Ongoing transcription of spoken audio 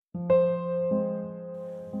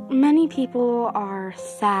Many people are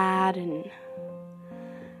sad and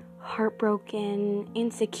heartbroken,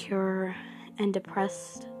 insecure, and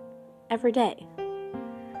depressed every day.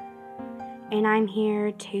 And I'm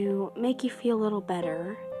here to make you feel a little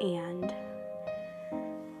better and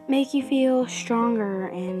make you feel stronger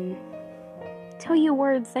and tell you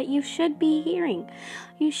words that you should be hearing.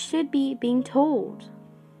 You should be being told.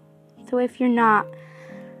 So if you're not,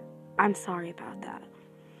 I'm sorry about that.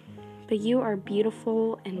 But you are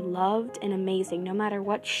beautiful and loved and amazing no matter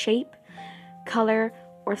what shape, color,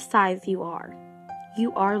 or size you are.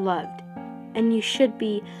 You are loved, and you should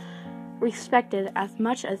be respected as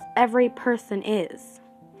much as every person is.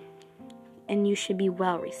 And you should be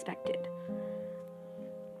well respected.